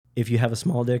if you have a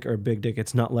small dick or a big dick,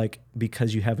 it's not like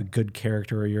because you have a good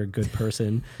character or you're a good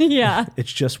person. Yeah.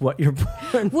 It's just what you're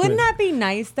born Wouldn't with. that be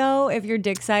nice though if your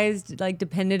dick size like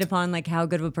depended upon like how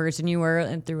good of a person you were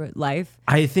and through life?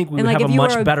 I think we And, would like, have if a you were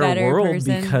much a better world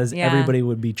person, because yeah. everybody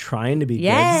would be trying to be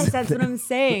Yes, good. that's what I'm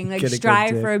saying. Like Get a good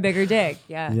strive dick. for a bigger dick.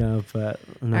 Yeah. Yeah, but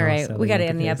no, All right, sadly we got to not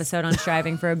end the case. episode on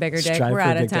striving for a bigger dick. Strive We're for a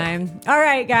out of big dick. time. All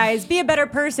right, guys, be a better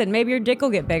person. Maybe your dick will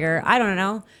get bigger. I don't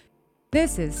know.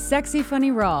 This is Sexy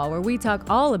Funny Raw, where we talk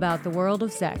all about the world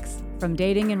of sex, from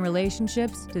dating and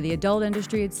relationships to the adult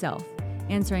industry itself,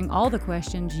 answering all the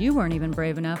questions you weren't even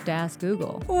brave enough to ask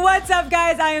Google. What's up,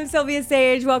 guys? I am Sylvia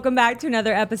Sage. Welcome back to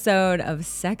another episode of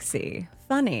Sexy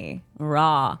Funny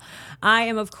Raw. I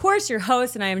am, of course, your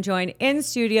host, and I am joined in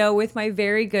studio with my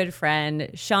very good friend,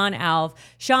 Shawn Alff.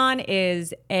 Shawn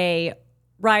is a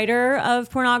writer of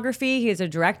pornography. He is a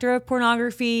director of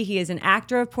pornography. He is an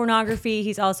actor of pornography.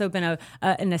 He's also been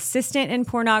an assistant in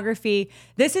pornography.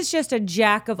 This is just a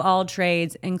jack of all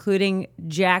trades, including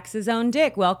jacks his own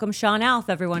dick. Welcome, Shawn Alff,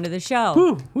 everyone, to the show.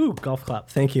 Woo, woo, golf clap.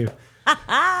 Thank you.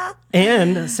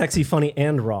 And sexy, funny,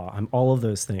 and raw. I'm all of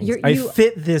those things. I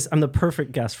fit this. I'm the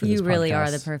perfect guest for this podcast. You really are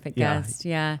the perfect guest.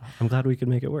 Yeah. I'm glad we could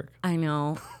make it work. I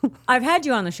know. I've had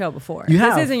you on the show before. You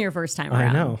have. This isn't your first time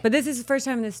around. I know. But this is the first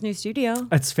time in this new studio.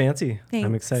 It's fancy. Thanks.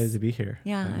 I'm excited to be here.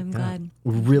 Yeah, I'm glad.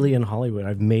 We're really in Hollywood.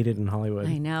 I've made it in Hollywood.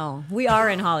 I know. We are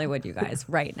in Hollywood, you guys,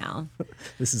 right now.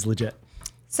 This is legit.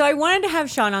 So I wanted to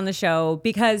have Shawn on the show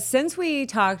because since we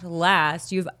talked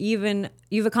last, you've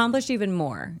accomplished even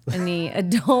more in the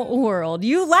adult world.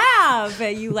 You laugh.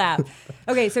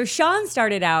 Okay, so Shawn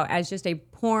started out as just a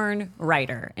porn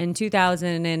writer in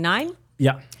 2009.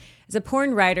 Yeah. As a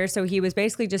porn writer, so he was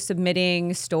basically just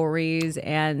submitting stories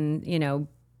and,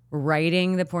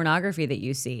 writing the pornography that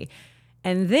you see.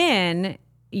 And then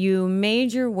you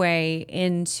made your way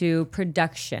into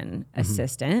production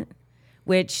assistant,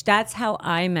 which that's how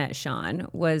I met Shawn,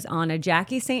 was on a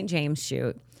Jackie St. James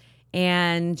shoot.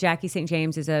 And Jackie St.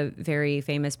 James is a very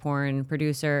famous porn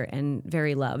producer and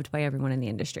very loved by everyone in the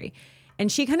industry.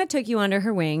 And she kind of took you under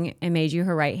her wing and made you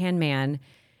her right-hand man.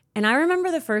 And I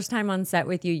remember the first time on set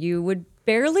with you, you would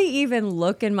barely even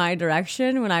look in my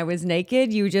direction when I was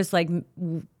naked. You just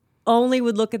only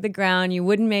would look at the ground. You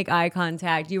wouldn't make eye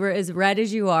contact. You were as red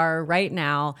as you are right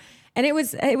now. And it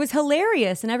was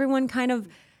hilarious. And everyone kind of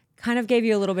gave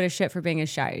you a little bit of shit for being as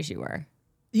shy as you were.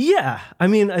 Yeah. I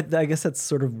mean, I guess that's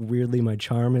sort of weirdly my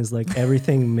charm is like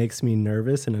everything makes me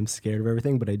nervous and I'm scared of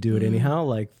everything, but I do it anyhow.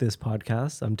 Like this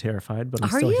podcast, I'm terrified, but I'm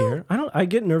still here. I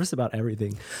get nervous about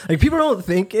everything. Like people don't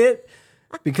think it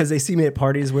because they see me at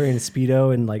parties wearing a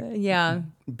Speedo and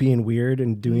being weird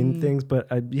and doing things. But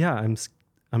I'm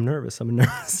nervous. I'm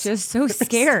nervous. Just so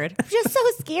scared. Just so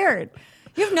scared.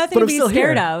 You have nothing to be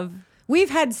scared of. We've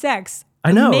had sex.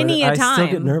 I know. Many a time. I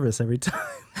still get nervous every time.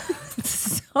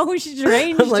 So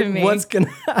strange I'm like, to me. what's gonna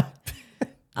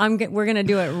happen? We're gonna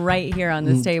do it right here on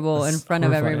this table in front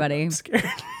of everybody. I'm scared.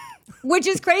 Which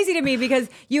is crazy to me because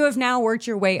you have now worked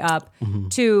your way up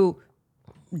to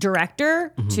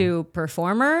director, to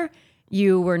performer.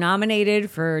 You were nominated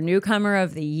for Newcomer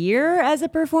of the Year as a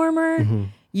performer.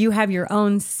 You have your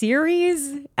own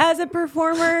series as a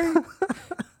performer.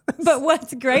 But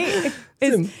what's great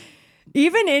is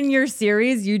even in your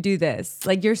series, you do this.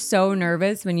 Like, you're so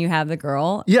nervous when you have the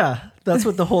girl. Yeah, that's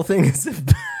what the whole thing is.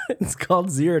 It's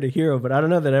called Zero to Hero, but I don't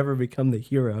know that I ever become the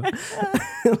hero.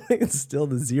 It's still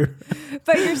the zero.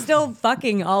 But you're still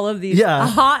fucking all of these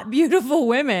hot, beautiful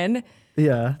women.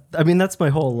 Yeah. I mean, that's my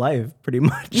whole life, pretty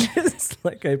much. It's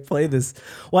like I play this.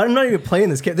 Well, I'm not even playing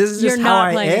this character. This is just how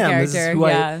I am. This is who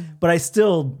but I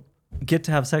still get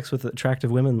to have sex with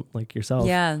attractive women like yourself.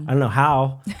 Yeah. I don't know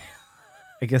how.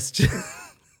 I guess just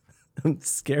I'm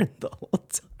scared the whole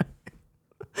time.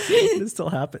 It still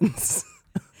happens.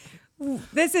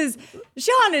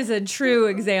 Shawn is a true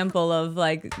example of,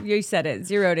 like you said it,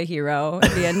 zero to hero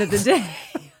at the end of the day.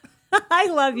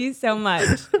 I love you so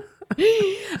much.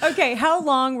 Okay, how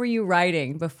long were you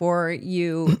writing before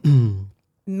you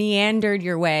meandered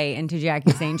your way into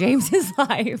Jackie St. James's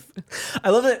life?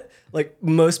 I love it. Like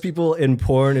most people in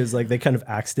porn is like they kind of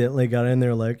accidentally got in.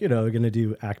 They're like, going to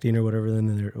do acting or whatever.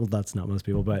 Then that's not most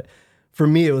people, but for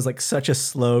me, it was like such a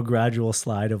slow, gradual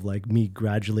slide of like me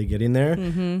gradually getting there.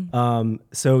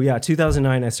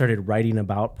 2009, I started writing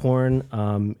about porn.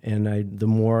 And the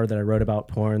more that I wrote about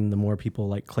porn, the more people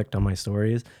like clicked on my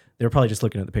stories. They were probably just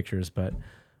looking at the pictures, but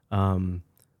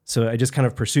so I just kind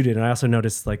of pursued it. And I also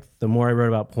noticed like the more I wrote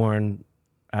about porn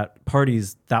at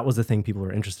parties, that was the thing people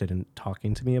were interested in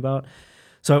talking to me about.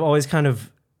 So I've always kind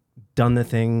of done the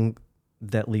thing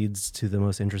that leads to the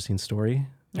most interesting story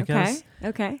I guess.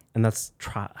 Okay. And that's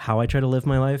how I try to live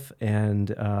my life. And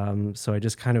so I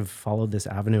just kind of followed this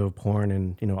avenue of porn.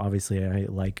 And, obviously I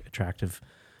like attractive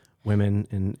women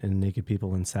and naked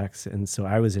people and sex. And so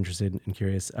I was interested and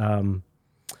curious. I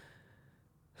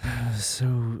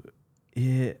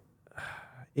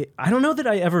don't know that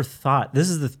I ever thought, this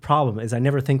is the problem, is I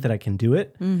never think that I can do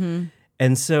it. Mm-hmm.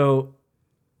 And so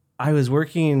I was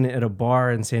working at a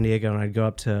bar in San Diego, and I'd go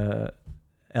up to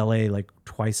LA like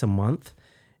twice a month,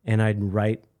 and I'd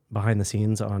write behind the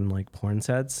scenes on like porn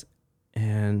sets.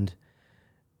 And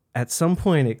at some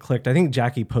point it clicked. I think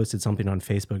Jackie posted something on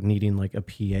Facebook needing like a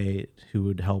PA who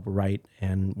would help write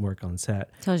and work on set.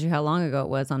 Tells you how long ago it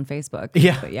was on Facebook.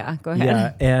 Yeah. But yeah, go ahead.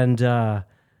 Yeah. And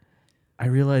I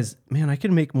realized, man, I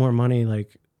could make more money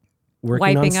like working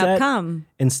Wiping on set up cum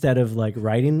instead of like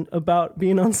writing about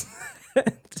being on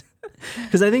set.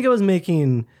 Because I think I was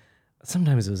making,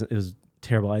 sometimes it was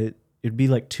terrible. It'd be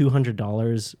like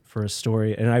 $200 for a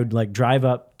story, and I would like drive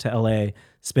up to LA,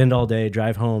 spend all day,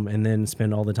 drive home, and then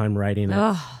spend all the time writing it.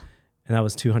 Oh. And that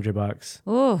was $200.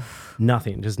 Oof.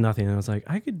 Nothing, just nothing. And I was like,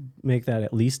 I could make that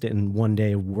at least in one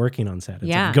day of working on set. It's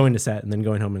Yeah. like going to set and then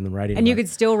going home and then writing. And you could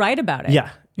still write about it. Yeah,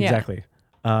 exactly.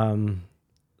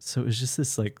 So it was just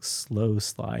this like slow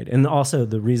slide. And also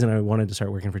the reason I wanted to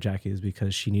start working for Jackie is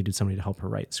because she needed somebody to help her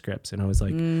write scripts. And I was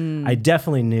like, I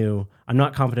definitely knew, I'm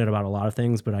not confident about a lot of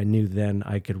things, but I knew then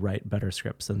I could write better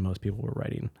scripts than most people were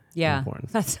writing. Yeah. Porn.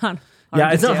 That's not hard.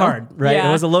 Yeah, it's to not do. hard, right? Yeah.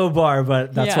 It was a low bar,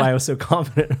 but that's Yeah. why I was so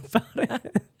confident about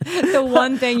it. The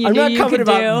one thing you I'm knew not you confident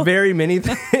could about do. very many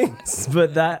things,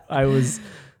 but that I was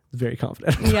very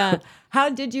confident about. Yeah. How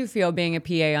did you feel being a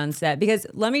PA on set? Because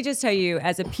let me just tell you,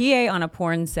 as a PA on a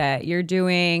porn set, you're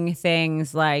doing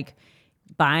things like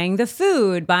buying the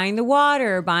food, buying the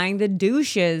water, buying the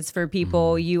douches for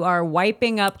people. You are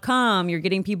wiping up cum. You're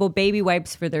getting people baby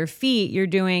wipes for their feet. You're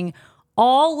doing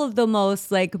all of the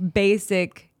most like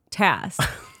basic tasks.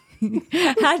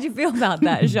 How'd you feel about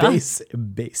that, Shawn?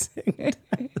 Basic.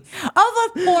 Of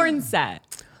a porn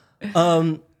set.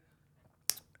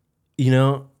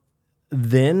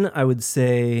 Then I would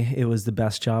say it was the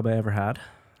best job I ever had.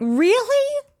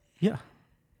 Really? Yeah.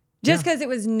 Just because it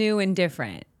was new and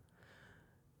different.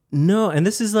 No, and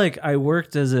this is like, I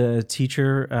worked as a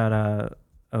teacher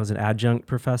I was an adjunct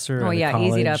professor. Oh at a yeah,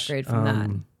 easy to college. upgrade from that.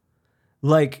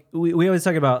 Like we always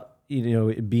talk about,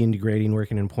 it being degrading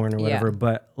working in porn or whatever, Yeah.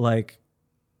 but like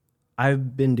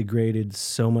I've been degraded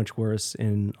so much worse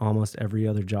in almost every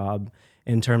other job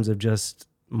in terms of just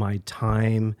my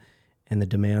time and the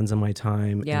demands on my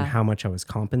time Yeah. and how much I was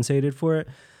compensated for it.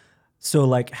 So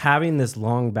like having this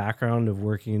long background of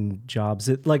working jobs,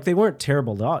 they weren't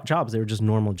terrible jobs. They were just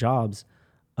normal jobs.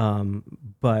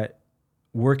 But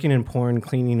working in porn,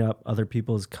 cleaning up other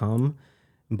people's cum,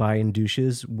 buying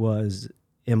douches was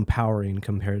empowering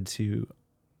compared to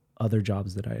other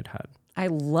jobs that I had had. I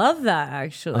love that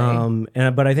actually.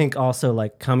 But I think also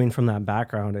like coming from that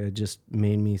background, it just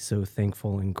made me so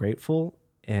thankful and grateful.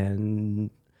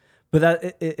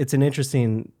 But it's an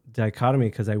interesting dichotomy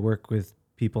because I work with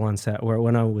people on set where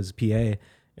when I was PA,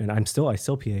 and I still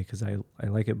PA because I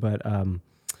like it, but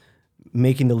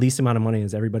making the least amount of money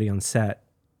as everybody on set,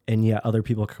 and yet other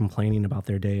people complaining about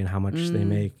their day and how much they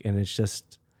make, and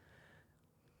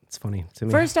it's funny to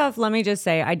me. First off, let me just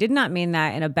say, I did not mean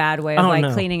that in a bad way of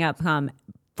No. cleaning up cum.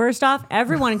 First off,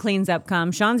 everyone cleans up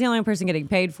cum. Shawn's the only person getting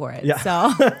paid for it. Yeah. So,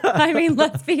 I mean,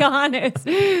 let's be honest.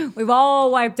 We've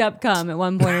all wiped up cum at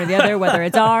one point or the other, whether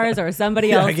it's ours or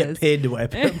somebody else's. I get paid to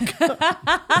wipe it.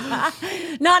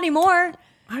 Not anymore.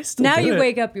 I still Now do you it.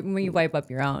 wake up when you wipe up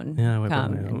your own Yeah, I wipe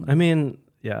up cum. my own. I mean,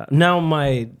 yeah. Now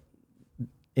my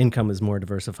income is more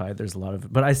diversified. There's a lot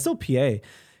of, but I still PA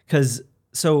because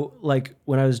like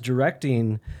when I was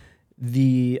directing,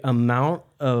 the amount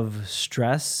of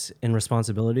stress and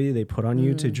responsibility they put on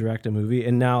you to direct a movie,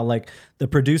 and now like the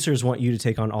producers want you to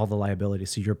take on all the liability.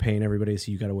 So you're paying everybody,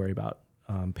 so you got to worry about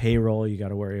payroll. You got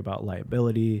to worry about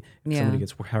liability. If somebody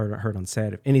gets hurt on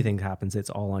set, if anything happens, it's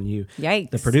all on you.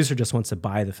 Yikes. The producer just wants to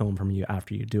buy the film from you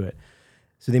after you do it.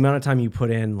 So the amount of time you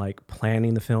put in like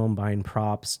planning the film, buying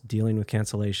props, dealing with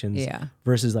cancellations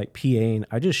versus like PAing,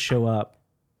 I just show up,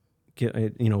 get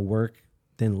work,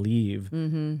 then leave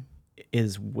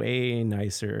is way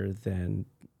nicer than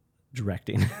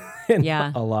directing in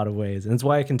a lot of ways. And it's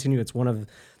why I continue. It's one of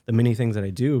the many things that I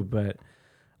do, but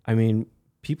I mean,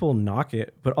 people knock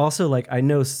it, but also like I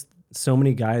know so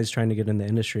many guys trying to get in the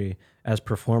industry as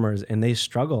performers, and they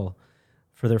struggle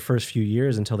for their first few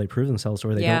years until they prove themselves,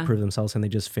 or they don't prove themselves and they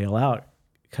just fail out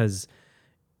because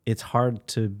it's hard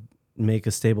to make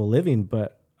a stable living.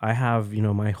 But I have,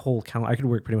 my whole calendar. I could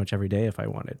work pretty much every day if I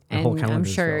wanted. My whole And calendar. I'm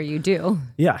sure you do.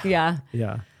 Yeah. Yeah.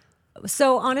 Yeah.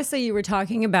 So honestly, you were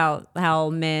talking about how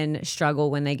men struggle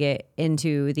when they get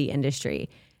into the industry.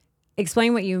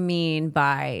 Explain what you mean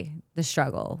by the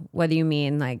struggle. Whether you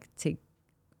mean like to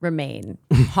remain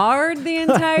hard the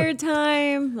entire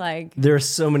time. Like, there are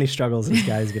so many struggles as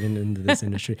guys getting into this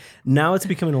industry. Now it's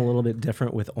becoming a little bit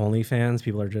different with OnlyFans.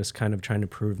 People are just kind of trying to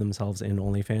prove themselves in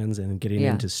OnlyFans and getting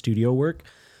into studio work.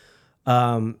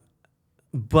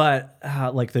 But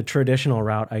like the traditional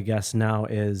route, I guess now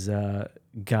is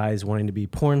guys wanting to be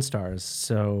porn stars.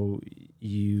 So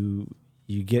you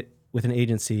get with an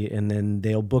agency and then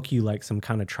they'll book you like some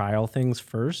kind of trial things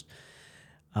first.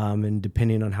 And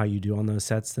depending on how you do on those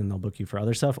sets, then they'll book you for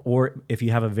other stuff. Or if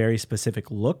you have a very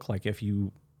specific look, like if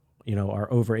you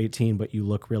are over 18, but you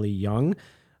look really young,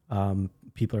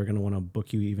 people are going to want to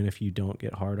book you even if you don't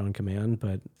get hard on command.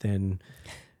 But then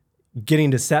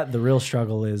getting to set, the real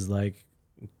struggle is like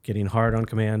getting hard on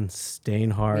command,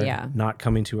 staying hard, not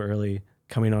coming too early,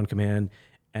 coming on command,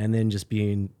 and then just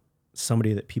being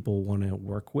somebody that people want to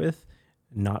work with,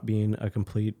 not being a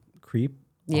complete creep.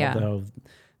 Yeah. Although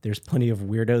there's plenty of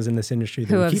weirdos in this industry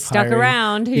that who have keep stuck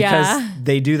around. Because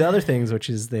they do the other things, which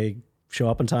is they show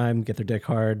up on time, get their dick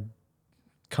hard,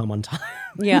 come on time.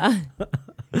 Yeah.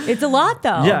 It's a lot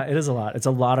though. Yeah, it is a lot. It's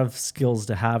a lot of skills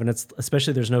to have. And it's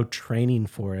especially there's no training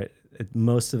for it.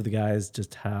 Most of the guys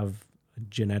just have a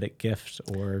genetic gift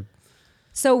or...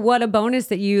 So what a bonus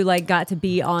that you like got to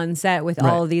be on set with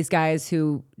all of these guys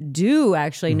who do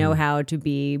actually know how to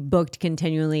be booked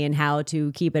continually and how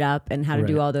to keep it up and how to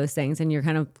do all those things. And you're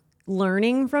kind of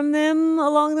learning from them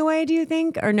along the way, do you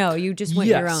think? Or no, you just went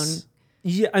your own?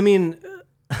 Yeah, I mean,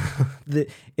 I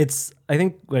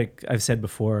think like I've said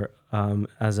before,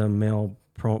 as a male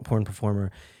porn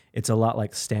performer, it's a lot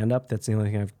like stand-up. That's the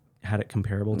only thing I've had it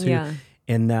comparable to. Yeah.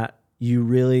 In that you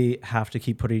really have to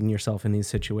keep putting yourself in these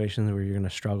situations where you're going to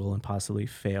struggle and possibly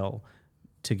fail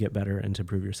to get better and to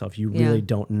prove yourself. You really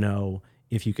don't know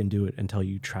if you can do it until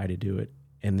you try to do it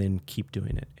and then keep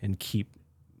doing it and keep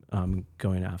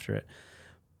going after it.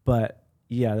 But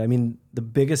yeah, I mean, the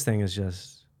biggest thing is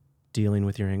just dealing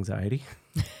with your anxiety.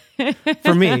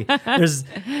 For me, there's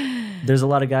a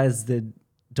lot of guys that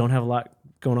don't have a lot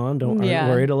going on, aren't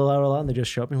worried a lot, and they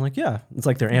just show up and you're like, yeah, it's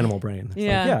like their animal brain. It's like,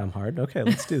 yeah, I'm hard. Okay,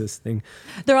 let's do this thing.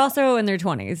 They're also in their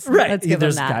 20s. Right. Let's give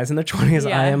There's them that. guys in their 20s.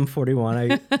 Yeah. I am 41.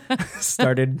 I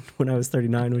started when I was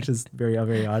 39, which is very,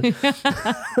 very odd.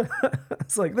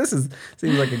 It's like, seems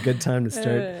like a good time to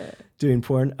start doing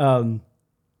porn.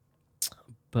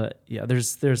 But yeah,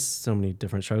 there's so many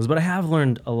different struggles, but I have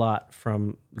learned a lot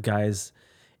from guys.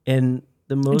 And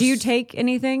the most... Do you take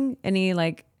anything? Any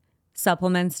like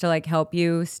supplements to like help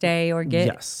you stay or get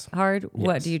hard? Yes.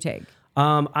 What do you take?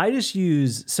 I just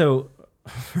use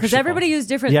because everybody uses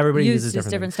different. Yeah, everybody uses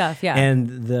uses different stuff. Yeah,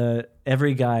 and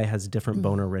every guy has different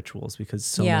boner rituals because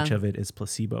so much of it is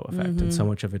placebo effect, and so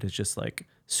much of it is just like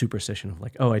superstition of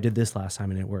like, oh, I did this last time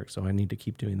and it worked, so I need to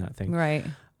keep doing that thing. Right.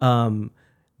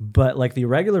 But like the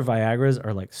regular Viagra's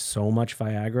are like so much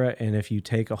Viagra, and if you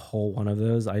take a whole one of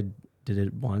those, I did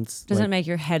it once. Doesn't it make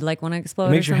your head like want to explode?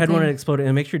 It makes your head want to explode, and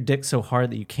it makes your dick so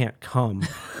hard that you can't come,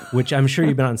 which I'm sure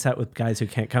you've been on set with guys who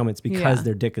can't come. It's because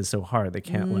their dick is so hard. They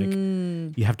can't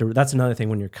you have to, that's another thing.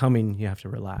 When you're coming, you have to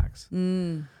relax.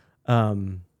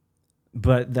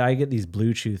 But I get these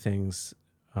Blue Chew things,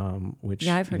 which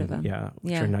I've heard of them.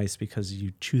 Which are nice because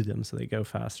you chew them so they go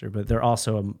faster, but they're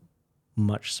also a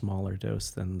much smaller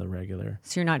dose than the regular.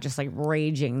 So you're not just like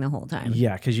raging the whole time.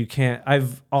 Yeah, because you can't.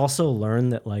 I've also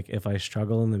learned that like if I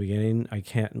struggle in the beginning, I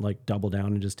can't like double down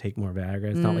and just take more Viagra.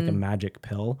 It's not like a magic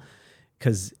pill,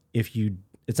 because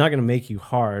it's not going to make you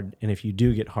hard, and if you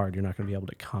do get hard, you're not going to be able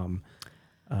to come.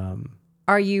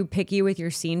 Are you picky with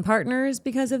your scene partners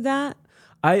because of that?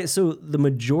 So the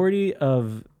majority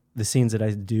of the scenes that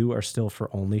I do are still for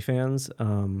OnlyFans,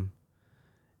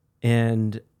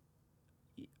 and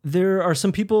there are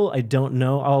some people I don't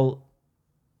know.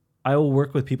 I will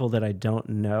work with people that I don't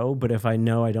know, but if I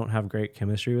know I don't have great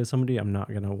chemistry with somebody, I'm not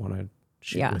going to want to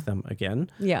shoot with them again.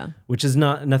 Yeah. Which is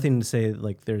nothing to say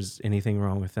like there's anything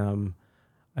wrong with them.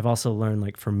 I've also learned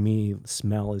like for me,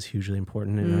 smell is hugely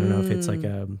important, and I don't know if it's like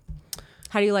a...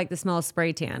 How do you like the smell of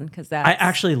spray tan? Because I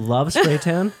actually love spray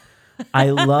tan. I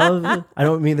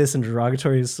don't mean this in a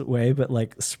derogatory way, but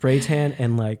like spray tan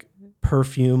and like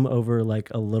perfume over like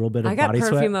a little bit of body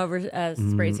sweat. I got perfume over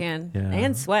spray tan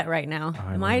and sweat right now.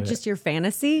 Am I just your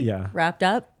fantasy? Yeah. Wrapped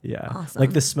up? Yeah. Awesome.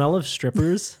 Like the smell of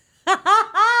strippers.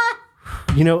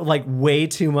 Like way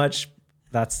too much.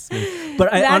 That's me.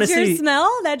 But that's honestly, your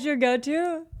smell? That's your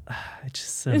go-to? It's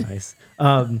just so nice.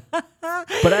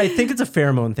 But I think it's a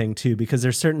pheromone thing too, because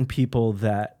there's certain people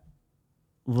that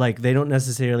like they don't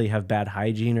necessarily have bad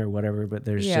hygiene or whatever, but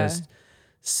there's just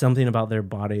something about their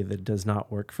body that does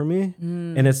not work for me.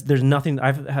 And there's nothing.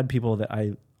 I've had people that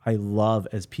I love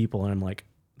as people, and I'm like,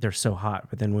 they're so hot,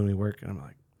 but then when we work, I'm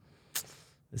like,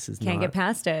 this is can't get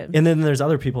past it. And then there's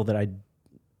other people that I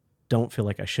don't feel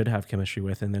like I should have chemistry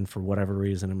with, and then for whatever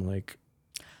reason, I'm like,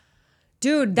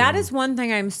 dude, that is one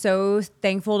thing I'm so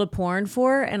thankful to porn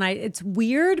for. And it's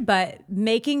weird, but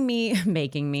making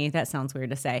me, that sounds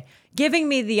weird to say, giving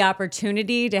me the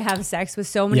opportunity to have sex with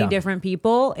so many different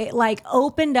people, it like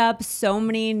opened up so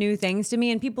many new things to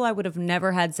me and people I would have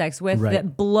never had sex with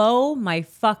that blow my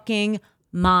fucking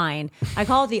mind. I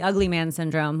call it the ugly man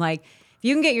syndrome. Like, if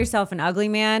you can get yourself an ugly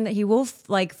man, he will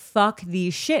like fuck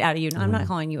the shit out of you. No, I'm not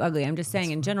calling you ugly. I'm just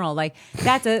saying in general, like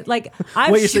that's a like.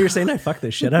 Wait, so you're saying I fuck the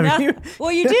shit out of you?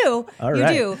 Well, you do. All you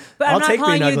right. do. But I'm not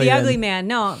calling you the ugly man.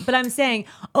 No, but I'm saying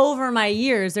over my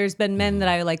years, there's been men that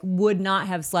I like would not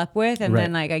have slept with, and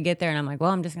then like I get there and I'm like, well,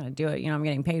 I'm just gonna do it. You know, I'm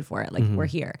getting paid for it. Like we're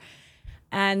here.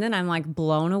 And then I'm like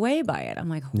blown away by it. I'm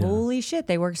like, holy shit,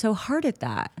 they work so hard at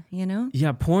that, you know?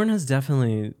 Yeah, porn has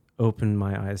definitely opened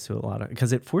my eyes to a lot of,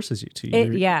 because it forces you to.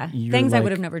 You're things I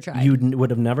would have never tried. You would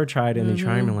have never tried, and you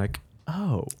try them and like,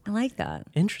 oh. I like that.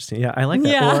 Interesting. Yeah, I like that.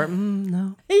 Yeah. Or,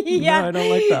 no. Yeah. No, I don't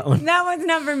like that one. That one's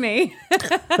not for me.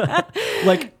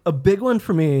 Like, a big one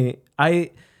for me,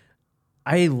 I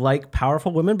like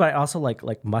powerful women, but I also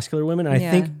like muscular women. And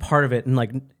I think part of it, and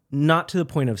like, not to the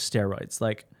point of steroids,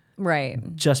 like,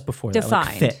 right. just before Defined. that,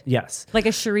 like fit. Yes. Like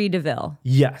a Cherie DeVille.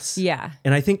 Yes. Yeah.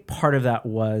 And I think part of that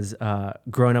was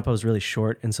growing up, I was really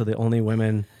short. And so the only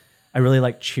women, I really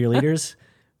liked cheerleaders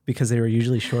because they were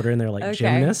usually shorter and they're like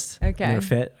gymnasts. Okay. And they're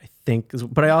fit, I think.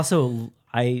 But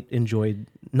I enjoyed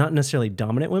not necessarily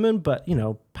dominant women, but, you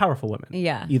know, powerful women.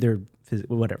 Yeah. Either,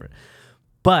 whatever.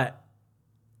 But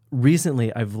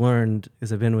recently I've learned,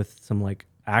 because I've been with some like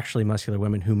actually muscular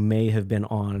women who may have been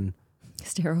on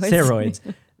steroids.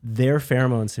 Their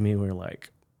pheromones to me were like,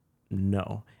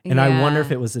 no. And I wonder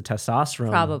if it was the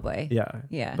testosterone. Probably. Yeah.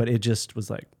 Yeah. But it just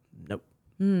was like, nope.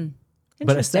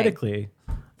 But aesthetically,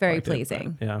 very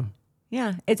pleasing. Yeah.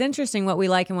 Yeah. It's interesting what we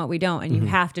like and what we don't. And you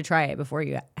have to try it before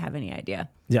you have any idea.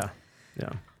 Yeah.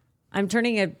 Yeah. I'm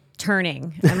turning a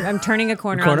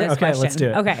corner on this question. Let's do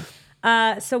it.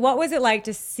 Okay. So what was it like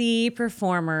to see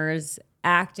performers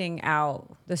acting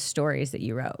out the stories that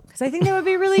you wrote? Because I think that would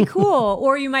be really cool.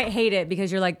 Or you might hate it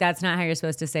because you're like, that's not how you're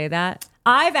supposed to say that.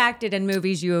 I've acted in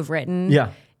movies you have written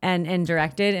and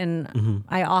directed. And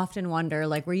I often wonder,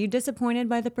 like, were you disappointed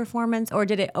by the performance or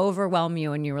did it overwhelm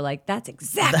you and you were like, that's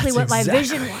exactly what my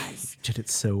vision was? You did it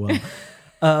so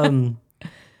well.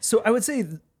 So I would say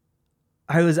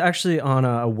I was actually on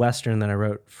a Western that I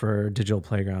wrote for Digital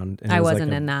Playground. And I it was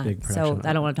wasn't like in that, so production.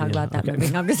 I don't want to talk about that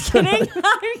movie. No, I'm just kidding.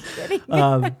 I'm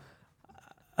kidding.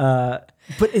 But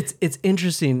it's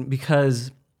interesting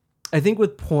because I think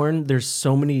with porn, there's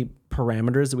so many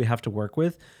parameters that we have to work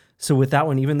with. So with that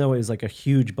one, even though it was like a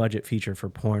huge budget feature for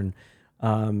porn,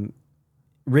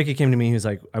 Ricky came to me. He was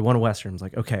like, "I want a Western." I was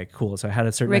like, "Okay, cool." So I had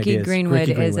a certain Ricky ideas. Greenwood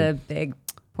is a big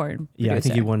porn producer. Yeah, I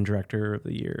think he won Director of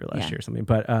the Year last year or something.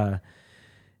 But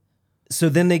so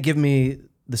then they give me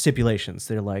the stipulations.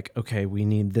 They're like, okay, we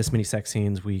need this many sex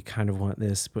scenes. We kind of want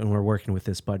this, but we're working with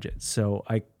this budget. So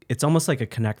it's almost like a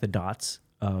connect the dots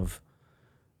of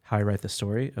how I write the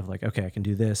story of like, okay, I can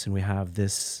do this and we have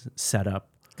this set up.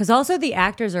 Because also the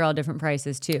actors are all different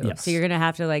prices too. Yes. So you're going to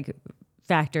have to like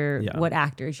factor what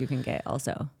actors you can get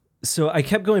also. So I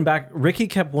kept going back. Ricky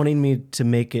kept wanting me to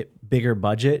make it bigger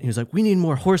budget. He was like, we need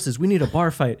more horses. We need a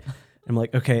bar fight. I'm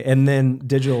like, okay. And then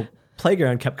Digital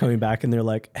Playground kept coming back and they're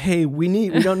like, hey, we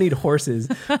don't need horses.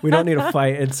 We don't need a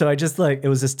fight. And so I just like, it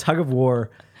was this tug of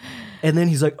war. And then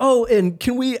he's like, oh, and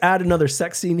can we add another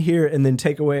sex scene here and then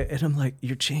take away? And I'm like,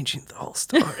 you're changing the whole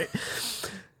story.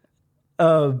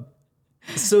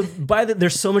 So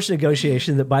there's so much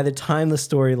negotiation that by the time the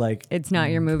story, like, it's not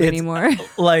your movie anymore.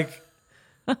 Like,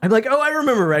 I'm like, oh, I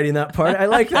remember writing that part. I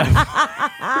like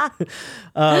that.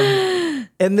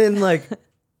 And then like,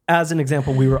 as an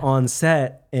example, we were on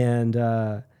set and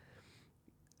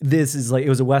this is like, it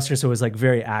was a Western, so it was like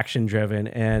very action driven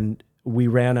and we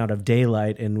ran out of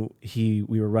daylight and we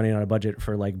were running out of budget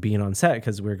for like being on set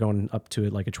because we were going up to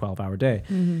like a 12-hour day.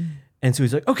 And so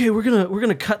he's like, okay, we're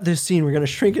gonna cut this scene, we're gonna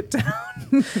shrink it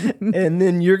down. And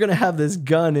then you're gonna have this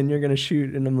gun and you're gonna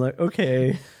shoot. And I'm like,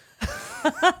 okay.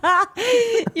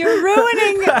 You're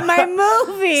ruining my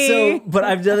movie. So, but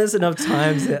I've done this enough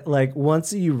times that like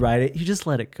once you write it, you just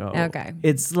let it go. Okay.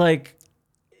 It's like,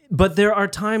 but there are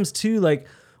times too, like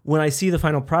when I see the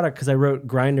final product, because I wrote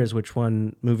Grinders, which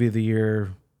won Movie of the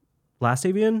Year last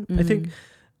Avian, I think.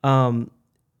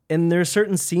 And there are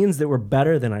certain scenes that were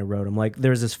better than I wrote them. Like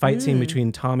there's this fight scene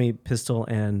between Tommy Pistol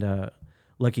and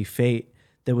Lucky Fate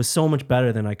that was so much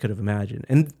better than I could have imagined.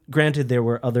 And granted, there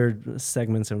were other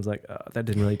segments and I was like, that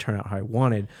didn't really turn out how I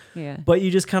wanted. Yeah. But you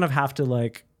just kind of have to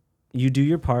like, you do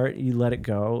your part, you let it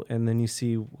go, and then you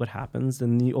see what happens.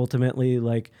 And you ultimately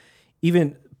like,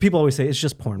 even people always say it's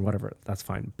just porn, whatever, that's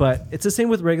fine. But it's the same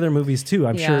with regular movies too.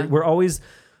 I'm sure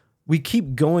we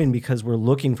keep going because we're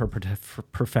looking for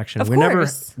perfection. We never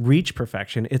reach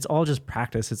perfection. It's all just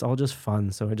practice. It's all just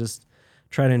fun. So I just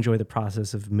try to enjoy the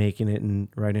process of making it and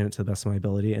writing it to the best of my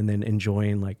ability, and then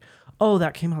enjoying like, oh,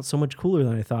 that came out so much cooler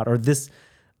than I thought. Or this,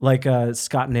 like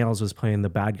Scott Nails was playing the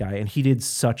bad guy and he did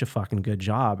such a fucking good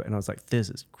job. And I was like, this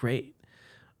is great.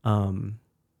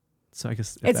 So I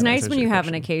guess it's nice when you have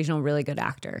an occasional really good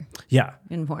actor. Yeah.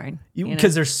 In porn.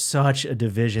 Because there's such a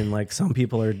division. Like some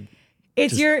people are...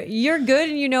 It's you're good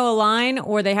and you know a line,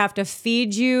 or they have to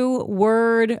feed you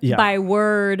word by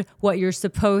word what you're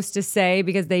supposed to say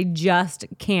because they just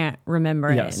can't remember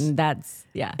it. And that's,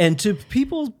 And to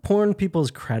porn people's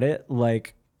credit,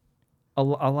 like a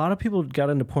lot of people got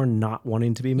into porn not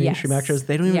wanting to be mainstream actors.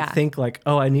 They don't even think like,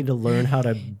 oh, I need to learn how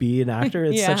to be an actor.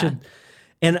 It's such a...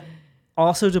 And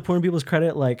also to porn people's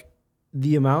credit, like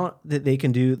the amount that they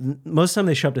can do, most of the time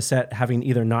they show up to set having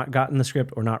either not gotten the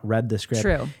script or not read the script.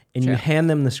 And you hand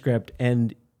them the script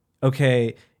and,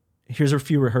 okay, here's a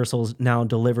few rehearsals, now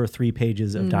deliver 3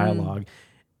 pages of dialogue,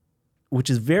 which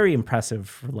is very impressive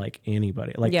for like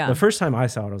anybody. Like the first time I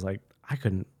saw it, I was like, I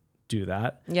couldn't do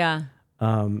that. Yeah.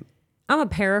 I'm a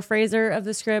paraphraser of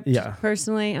the script.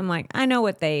 Personally, I'm like, I know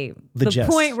what the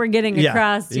point we're getting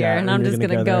across here, and I'm just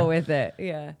going to go with it.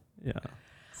 Yeah.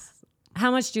 How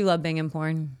much do you love being in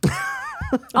porn?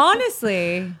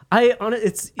 Honestly, I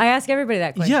ask everybody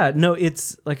that question. Yeah, no,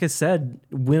 it's like I said,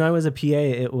 when I was a PA,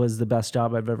 it was the best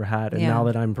job I've ever had, and now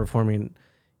that I'm performing,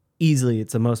 easily,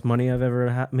 it's the most money I've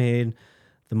ever made,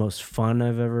 the most fun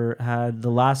I've ever had.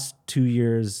 The last 2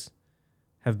 years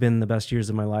have been the best years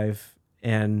of my life,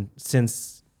 and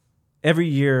since every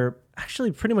year,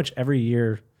 actually, pretty much every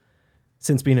year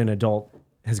since being an adult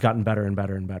has gotten better and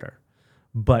better and better.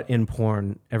 But in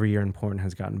porn, every year in porn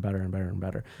has gotten better and better and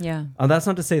better. Yeah. That's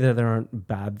not to say that there aren't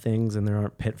bad things and there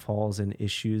aren't pitfalls and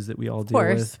issues that we all deal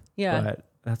with. Yeah. But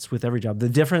that's with every job. The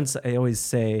difference I always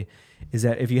say is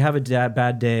that if you have a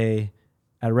bad day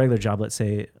at a regular job, let's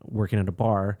say working at a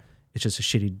bar, it's just a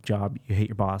shitty job. You hate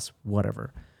your boss,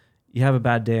 whatever. You have a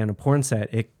bad day on a porn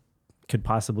set, it could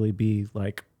possibly be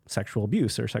like sexual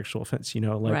abuse or sexual offense,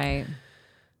 like. Right.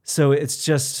 So it's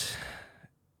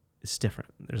different.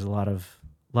 There's a lot of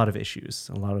issues,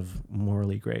 a lot of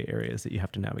morally gray areas that you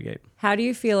have to navigate. How do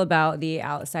you feel about the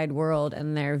outside world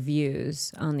and their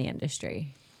views on the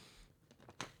industry?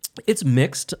 It's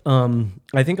mixed.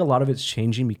 I think a lot of it's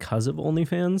changing because of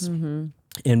OnlyFans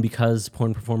and because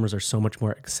porn performers are so much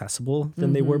more accessible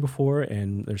than they were before,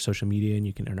 and there's social media and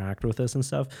you can interact with us and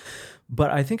stuff.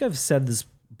 But I think I've said this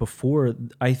before.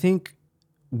 I think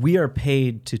we are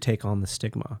paid to take on the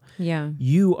stigma. Yeah.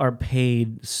 You are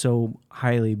paid so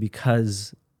highly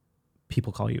because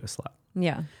people call you a slut.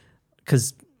 Yeah.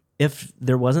 Because if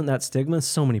there wasn't that stigma,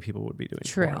 so many people would be doing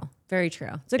porn. Very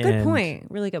true. It's a good point.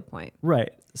 Really good point.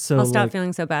 Right. So I'll stop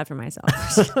feeling so bad for myself.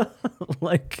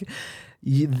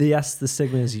 Yes, the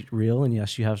stigma is real, and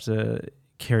yes, you have to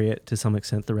carry it to some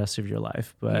extent the rest of your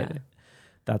life, but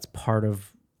that's part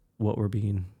of what we're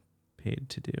being paid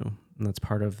to do. And that's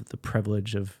part of the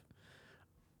privilege of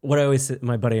what I always say.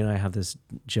 My buddy and I have this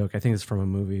joke. I think it's from a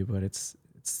movie, but it's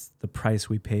the price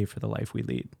we pay for the life we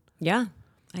lead. Yeah,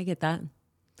 I get that.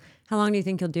 How long do you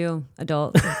think you'll do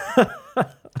adult?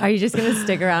 Are you just going to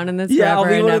stick around in this forever I'll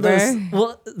be and one ever? Of those.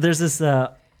 Well, there's this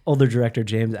older director,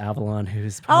 James Avalon,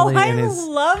 who's probably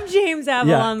love James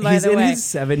Avalon, by the way.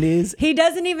 He's in his 70s. He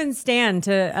doesn't even stand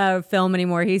to film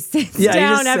anymore. He sits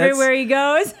down everywhere he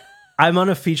goes. I'm on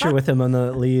a feature with him on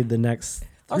the lead the next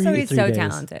Also, he's so days.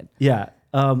 talented. Yeah.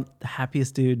 The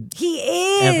happiest dude. He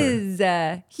is.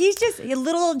 He's just a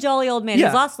little jolly old man.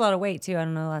 He's lost a lot of weight too. I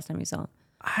don't know the last time you saw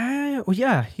him.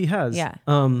 He has. Yeah.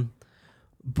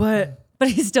 But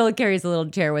he still carries a little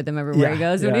chair with him everywhere he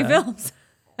goes when he films.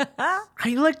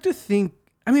 I like to think,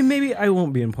 maybe I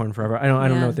won't be in porn forever. I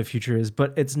don't know what the future is,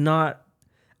 but it's not,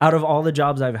 out of all the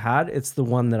jobs I've had, it's the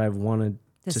one that I've wanted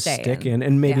to stick in.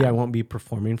 And maybe I won't be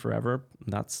performing forever.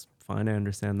 That's fine. I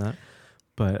understand that.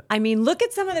 But look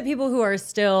at some of the people who are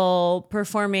still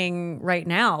performing right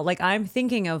now. Like, I'm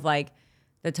thinking of like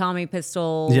the Tommy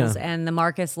Pistols and the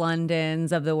Marcus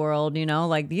Londons of the world, you know,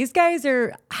 like these guys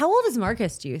are, how old is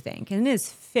Marcus, do you think? In his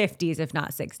 50s, if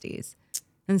not 60s,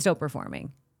 and still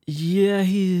performing. Yeah,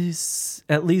 he's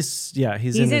at least,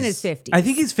 he's in his 50s. I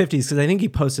think he's 50s because I think he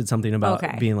posted something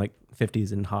about being like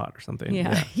 50s and hot or something.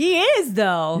 Yeah. He is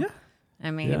though. Yeah.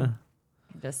 I mean, I'm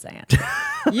just saying.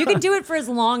 You can do it for as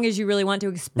long as you really want to,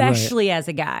 especially as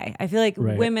a guy. I feel like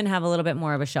women have a little bit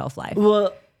more of a shelf life.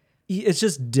 Well, it's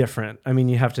just different. I mean,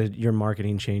 you have to, your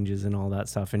marketing changes and all that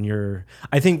stuff. And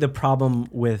I think the problem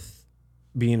with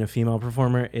being a female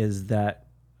performer is that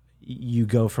you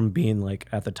go from being like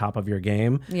at the top of your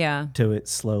game to it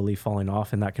slowly falling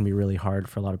off. And that can be really hard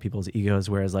for a lot of people's egos.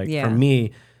 Whereas like for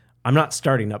me, I'm not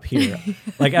starting up here.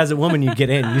 Like as a woman, you get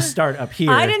in, you start up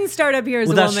here. I didn't start up here as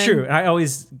a woman. That's true. I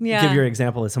always give your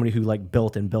example as somebody who like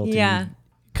built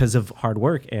because of hard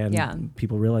work and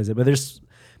people realize it. But there's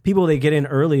people, they get in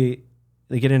early,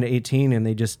 they get into 18 and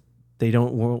they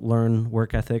don't learn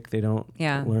work ethic. They don't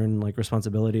learn like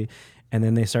responsibility. And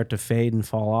then they start to fade and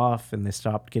fall off and they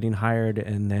stop getting hired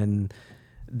and then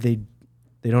they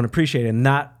don't appreciate it. And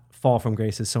that fall from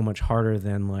grace is so much harder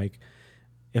than like,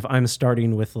 if I'm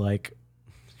starting with like,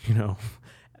 you know,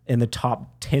 in the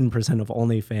top 10% of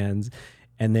OnlyFans,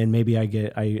 and then maybe I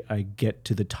get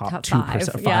to the top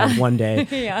 2%, 5 one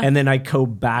day, and then I go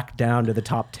back down to the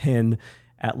top 10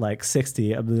 at like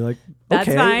 60. I'll be like,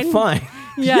 okay, fine.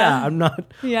 I'm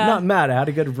not mad. I had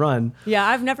a good run. Yeah,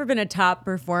 I've never been a top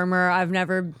performer. I've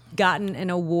never gotten an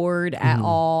award at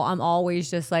all. I'm always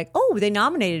just like, oh, they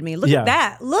nominated me. Look at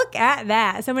that. Look at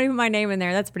that. Somebody put my name in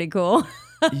there. That's pretty cool.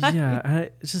 I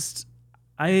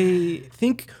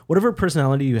think whatever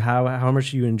personality you have, how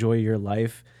much you enjoy your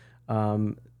life,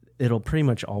 it'll pretty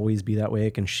much always be that way.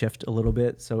 It can shift a little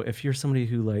bit. So if you're somebody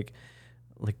who like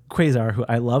Quasar, who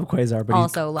I love Quasar, but he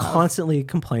constantly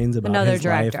complains about another his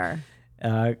director.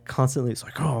 Life. Constantly, it's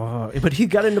like, oh, but he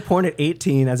got into porn at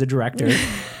 18 as a director,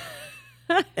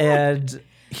 and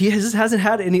he just hasn't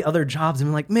had any other jobs.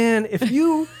 I'm like, man, if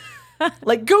you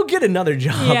like, go get another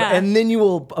job, and then you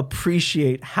will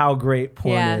appreciate how great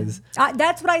porn is.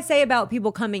 That's what I say about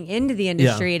people coming into the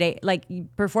industry at like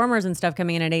performers and stuff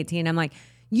coming in at 18. I'm like,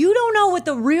 you don't know what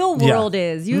the real world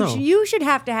is. You should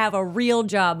have to have a real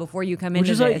job before you come into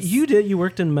this. Which is like, you did. You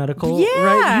worked in medical,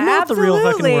 right? You know what the real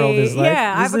fucking world is like.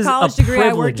 Yeah, I have a college degree.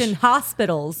 I worked in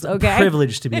hospitals, okay?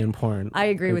 Privilege to be in porn. I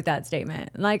agree with that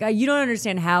statement. Like, you don't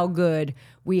understand how good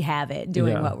we have it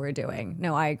doing what we're doing.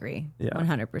 No, I agree.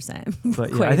 100%.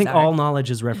 But I think all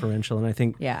knowledge is referential, and I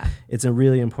think it's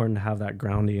really important to have that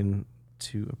grounding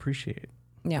to appreciate.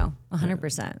 Yeah,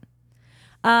 100%.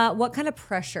 What kind of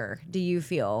pressure do you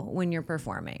feel when you're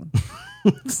performing?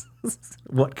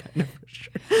 What kind of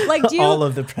pressure? Like, all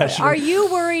of the pressure. Are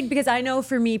you worried? Because I know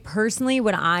for me personally,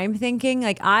 when I'm thinking,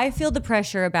 like, I feel the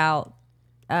pressure about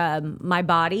my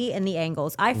body and the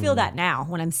angles. I feel that now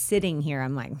when I'm sitting here.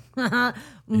 I'm like,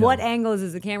 what angles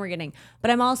is the camera getting?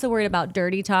 But I'm also worried about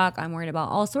dirty talk. I'm worried about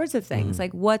all sorts of things.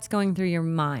 Like, what's going through your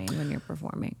mind when you're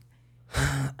performing?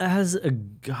 As a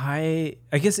guy,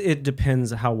 I guess it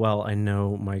depends how well I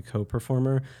know my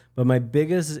co-performer, but my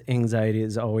biggest anxiety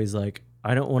is always like,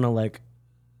 I don't want to like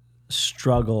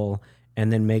struggle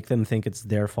and then make them think it's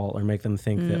their fault or make them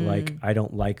think that like I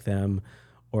don't like them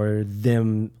or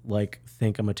them like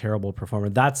think I'm a terrible performer.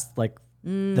 That's like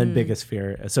the biggest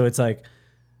fear. So it's like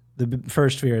the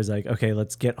first fear is like, okay,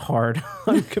 let's get hard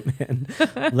on command.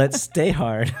 Let's stay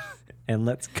hard. And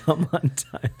let's come on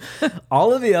time.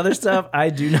 All of the other stuff, I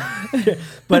do not.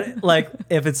 But like,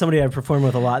 if it's somebody I perform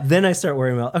with a lot, then I start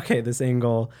worrying about, okay, this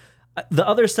angle. The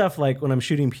other stuff, like when I'm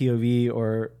shooting POV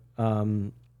or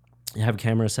have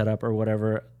camera set up or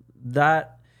whatever,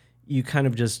 that you kind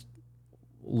of just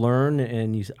learn.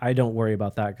 And I don't worry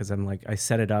about that because I'm like, I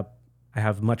set it up. I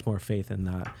have much more faith in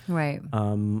that. Right.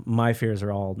 My fears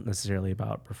are all necessarily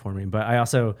about performing. But I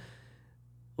also...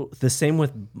 The same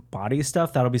with body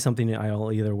stuff. That'll be something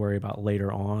I'll either worry about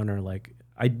later on or like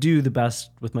I do the best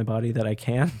with my body that I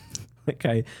can. Like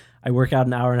I work out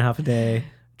an hour and a half a day,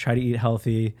 try to eat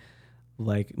healthy.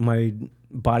 Like my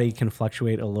body can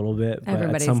fluctuate a little bit, but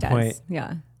at some point,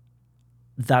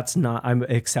 that's not, I'm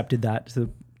accepted that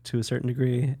to a certain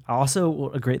degree.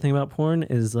 Also, a great thing about porn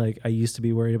is like I used to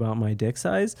be worried about my dick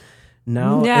size.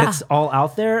 Now it's all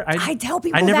out there. I tell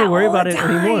people I never worry about it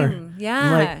anymore.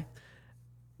 Yeah. Like,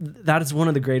 that is one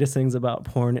of the greatest things about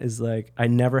porn is like I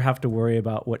never have to worry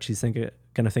about what she's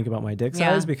gonna think about my dick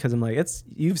size because I'm like,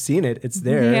 you've seen it, it's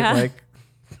there. Like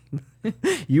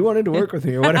You wanted to work with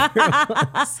me or whatever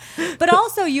it was. But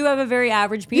also you have a very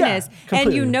average penis. Yeah,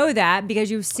 and you know that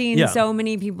because you've seen so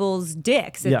many people's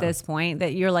dicks at this point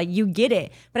that you're like, you get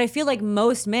it. But I feel like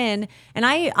most men, and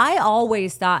I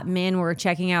always thought men were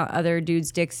checking out other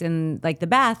dudes' dicks in like the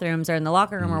bathrooms or in the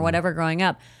locker room or whatever growing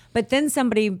up. But then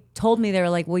somebody told me, they were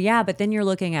like, well, yeah, but then you're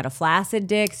looking at a flaccid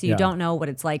dick, so you don't know what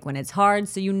it's like when it's hard.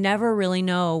 So you never really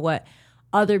know what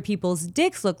other people's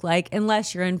dicks look like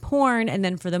unless you're in porn. And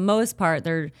then for the most part,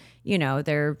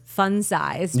 they're fun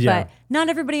sized. Yeah. But not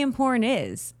everybody in porn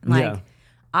is. Like,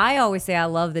 I always say I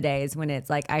love the days when it's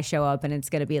like I show up and it's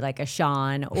going to be like a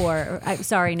Shawn or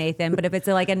sorry, Nathan, but if it's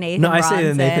like a Nathan No, I Bronson,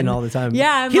 say Nathan all the time.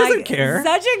 Yeah, he doesn't care.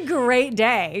 Such a great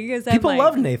day. People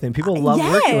love Nathan. People love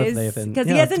working with Nathan. Because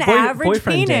he has an average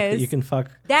penis. Dick that you can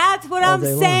fuck. That's what I'm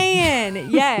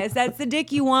saying. Yes, that's the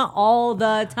dick you want all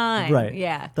the time. Right.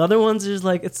 Yeah. The other ones are just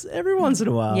like, it's every once in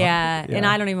a while. Yeah. And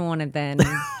I don't even want it then.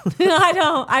 I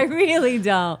don't. I really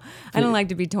don't. I don't like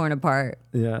to be torn apart.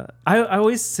 Yeah. I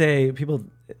always say, people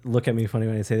look at me funny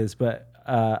when I say this, but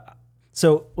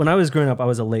so when I was growing up, I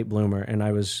was a late bloomer and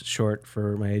I was short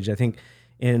for my age. I think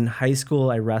in high school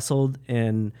I wrestled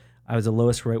and I was the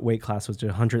lowest weight class was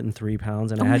 103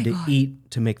 pounds and I had to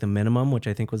eat to make the minimum, which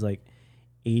I think was like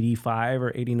 85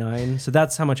 or 89. So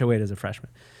that's how much I weighed as a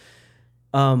freshman.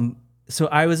 So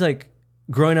I was like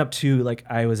growing up too, like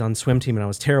I was on swim team and I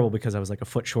was terrible because I was like a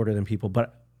foot shorter than people,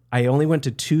 but I only went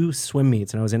to 2 swim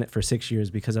meets and I was in it for 6 years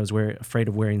because I was afraid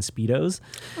of wearing Speedos.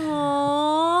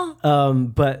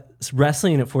 Aww. But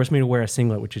wrestling, it forced me to wear a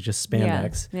singlet, which is just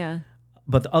spandex. Yeah.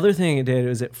 But the other thing it did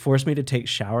was it forced me to take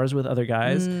showers with other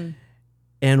guys.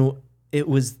 And it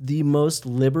was the most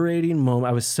liberating moment.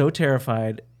 I was so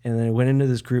terrified. And then I went into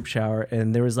this group shower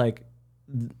and there was like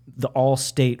the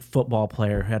all-state football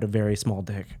player who had a very small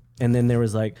dick. And then there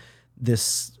was like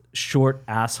this short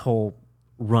asshole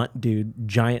runt dude,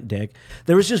 giant dick.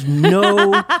 There was just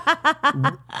no,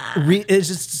 it's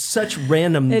just such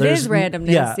random. It is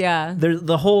randomness, yeah.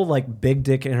 The whole like big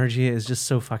dick energy is just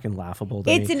so fucking laughable to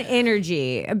me. It's an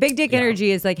energy. A big dick energy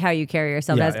is like how you carry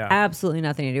yourself. It has absolutely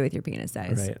nothing to do with your penis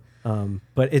size. Right.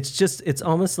 But it's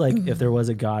almost like if there was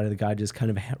a God, the God just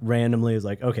kind of randomly is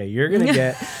like, okay, you're going to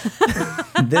get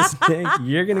this dick,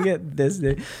 you're going to get this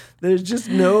dick. There's just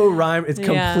no rhyme. It's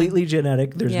completely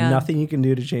genetic. There's nothing you can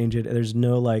do to change it. There's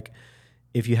no like,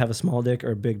 if you have a small dick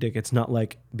or a big dick, it's not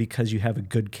like because you have a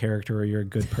good character or you're a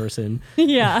good person.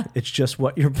 Yeah. It's just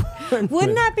what you're born Wouldn't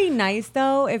with. that be nice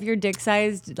though, if your dick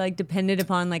size like depended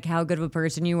upon like how good of a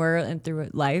person you were and through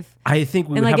life? I think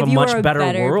we would like, have a much better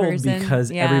world person,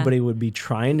 because everybody would be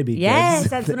trying to be good. Yes,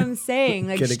 that's what I'm saying.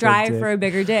 Like strive for a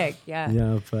bigger dick. Yeah.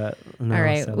 Yeah, but no, all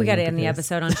right, we got to end the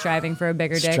episode on striving for a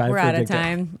bigger dick. Strive We're out of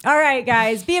time. All right,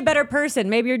 guys, be a better person.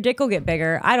 Maybe your dick will get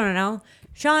bigger. I don't know.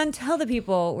 Shawn, tell the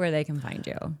people where they can find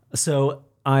you. So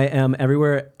I am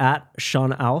everywhere at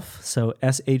Shawn Alff. So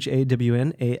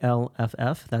ShawnAlff.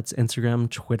 That's Instagram,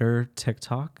 Twitter,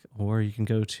 TikTok, or you can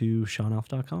go to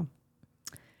ShawnAlff.com.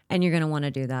 And you're going to want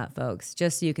to do that, folks,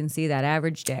 just so you can see that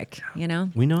average dick, you know?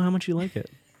 We know how much you like it.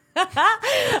 All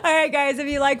right, guys, if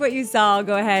you like what you saw,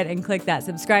 go ahead and click that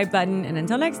subscribe button. And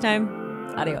until next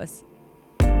time, adios.